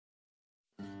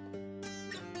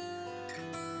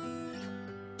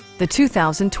the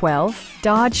 2012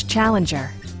 Dodge Challenger.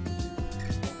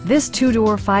 This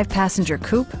two-door, five-passenger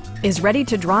coupe is ready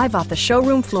to drive off the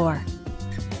showroom floor.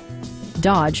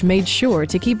 Dodge made sure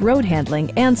to keep road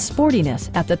handling and sportiness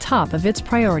at the top of its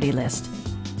priority list.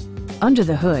 Under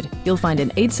the hood, you'll find an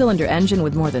 8-cylinder engine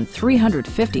with more than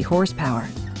 350 horsepower,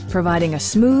 providing a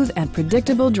smooth and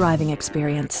predictable driving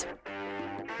experience.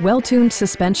 Well-tuned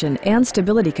suspension and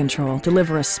stability control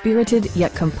deliver a spirited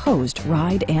yet composed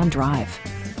ride and drive.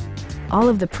 All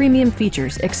of the premium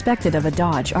features expected of a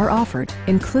Dodge are offered,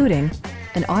 including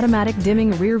an automatic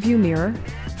dimming rear-view mirror,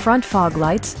 front fog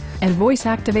lights, and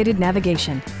voice-activated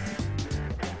navigation.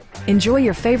 Enjoy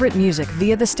your favorite music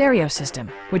via the stereo system,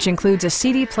 which includes a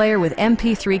CD player with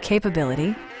MP3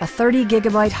 capability, a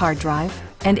 30-gigabyte hard drive,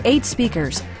 and 8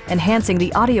 speakers, enhancing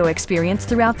the audio experience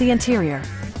throughout the interior.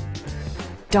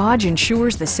 Dodge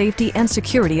ensures the safety and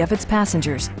security of its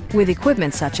passengers with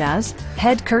equipment such as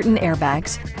head curtain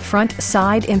airbags, front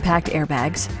side impact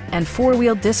airbags, and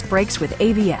four-wheel disc brakes with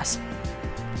ABS.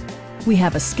 We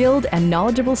have a skilled and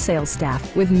knowledgeable sales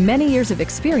staff with many years of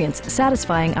experience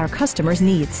satisfying our customers'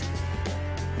 needs.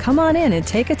 Come on in and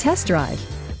take a test drive.